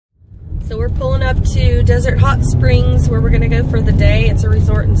So we're pulling up to Desert Hot Springs where we're gonna go for the day. It's a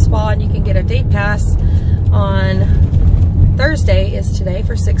resort and spa and you can get a day pass on Thursday is today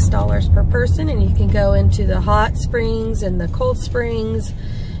for $6 per person, and you can go into the hot springs and the cold springs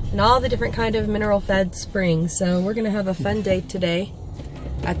and all the different kind of mineral fed springs. So we're gonna have a fun day today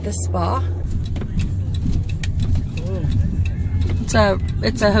at the spa.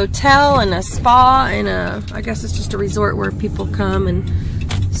 It's a hotel and a spa and I guess it's just a resort where people come and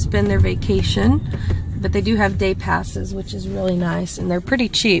spend their vacation. But they do have day passes, which is really nice, and they're pretty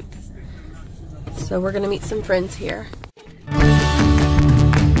cheap. So we're gonna meet some friends here.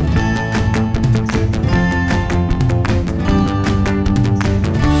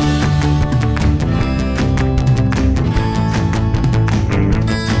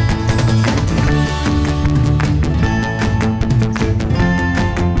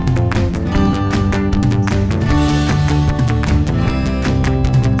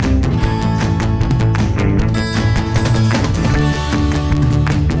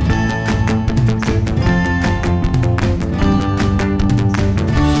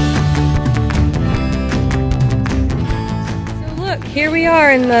 Here we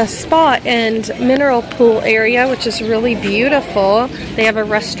are in the spa and mineral pool area, which is really beautiful. They have a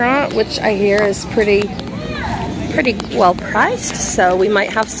restaurant, which I hear is pretty well priced, so we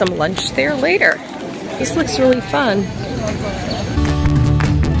might have some lunch there later. This looks really fun.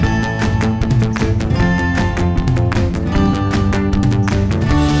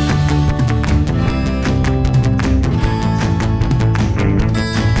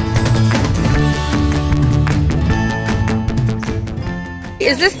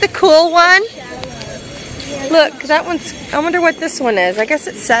 Is this the cool one? Look, that one's, I wonder what this one is. I guess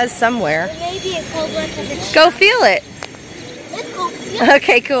it says somewhere. Maybe a cold one because it's Go feel it. Let's go. Yeah.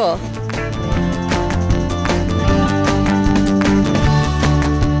 Okay, cool.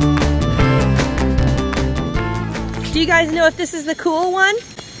 Do you guys know if this is the cool one?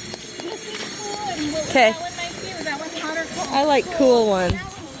 This is cool. And what, Okay. that one might be, was that one hot or cold? I like cool one. That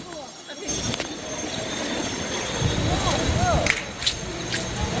one's cool. Okay.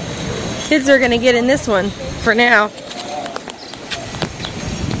 Kids are gonna get in this one for now.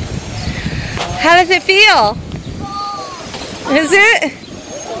 How does it feel? Is it?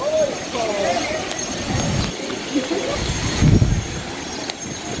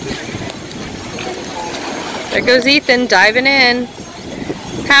 There goes Ethan diving in.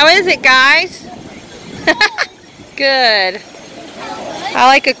 How is it, guys? Good. I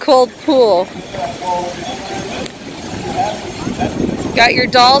like a cold pool. Got your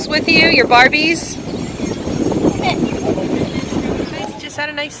dolls with you, your Barbies? Just had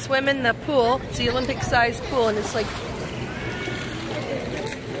a nice swim in the pool. It's the Olympic-sized pool, and it's like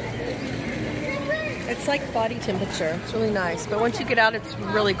body temperature. It's really nice, but once you get out, it's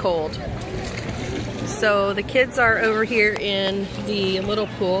really cold. So the kids are over here in the little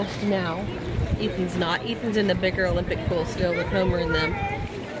pool now. Ethan's not. Ethan's in the bigger Olympic pool still with Homer and them.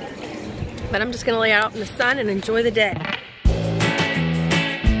 But I'm just gonna lay out in the sun and enjoy the day.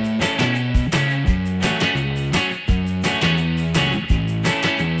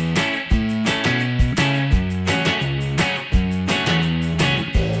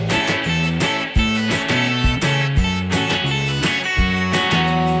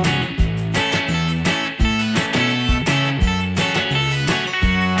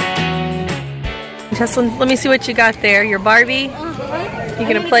 Jessalyn, let me see what you got there. Your Barbie? You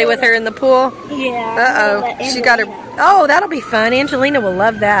gonna play with her in the pool? Yeah. Uh-oh. She got her. Oh, that'll be fun. Angelina will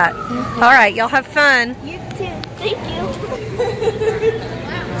love that. All right, y'all have fun. You too. Thank you.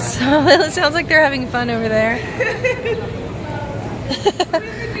 So it sounds like they're having fun over there.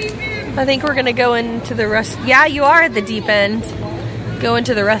 I think we're gonna go into the Yeah, you are at the deep end. Go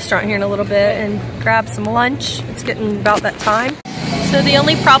into the restaurant here in a little bit and grab some lunch. It's getting about that time. So the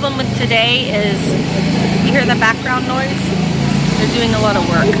only problem with today is, you hear the background noise? They're doing a lot of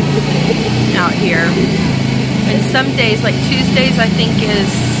work out here. And some days, like Tuesdays, I think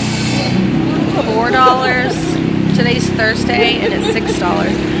is $4. Today's Thursday and it's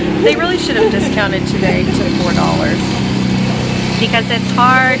 $6. They really should have discounted today to $4 because it's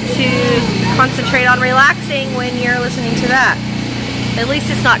hard to concentrate on relaxing when you're listening to that. At least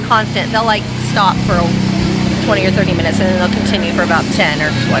it's not constant. They'll like stop for 20 or 30 minutes and then they'll continue for about 10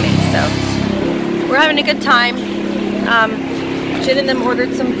 or 20. So we're having a good time. Jen and them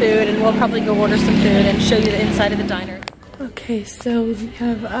ordered some food and we'll probably go order some food and show you the inside of the diner. Okay, so we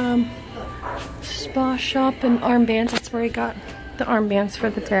have spa shop and armbands. That's where we got the armbands for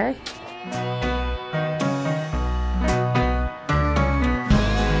the day.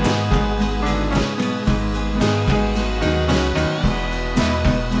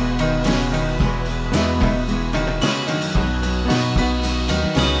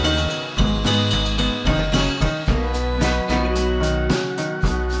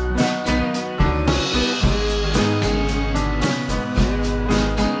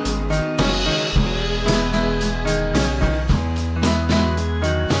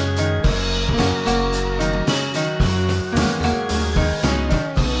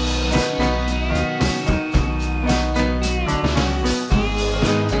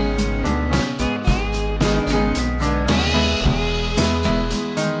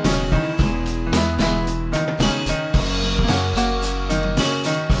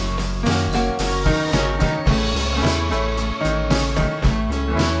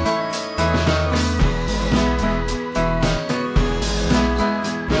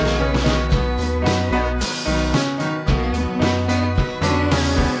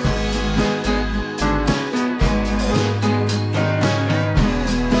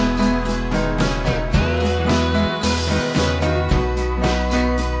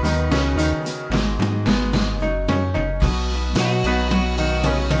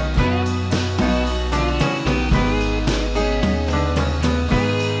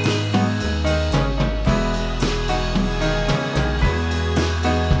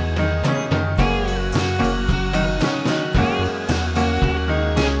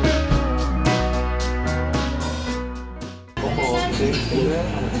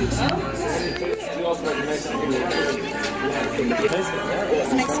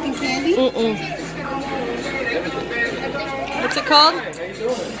 Mexican candy? What's it called?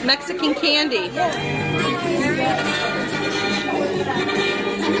 Mexican candy.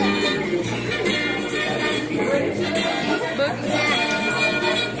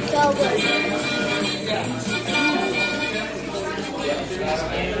 So good.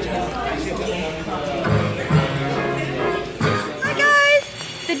 Hi guys!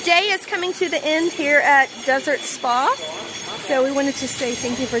 The day is coming to the end here at Desert Spa. So we wanted to say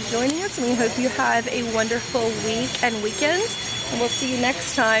thank you for joining us, and we hope you have a wonderful week and weekend. And we'll see you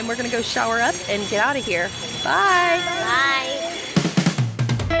next time. We're going to go shower up and get out of here. Bye! Bye.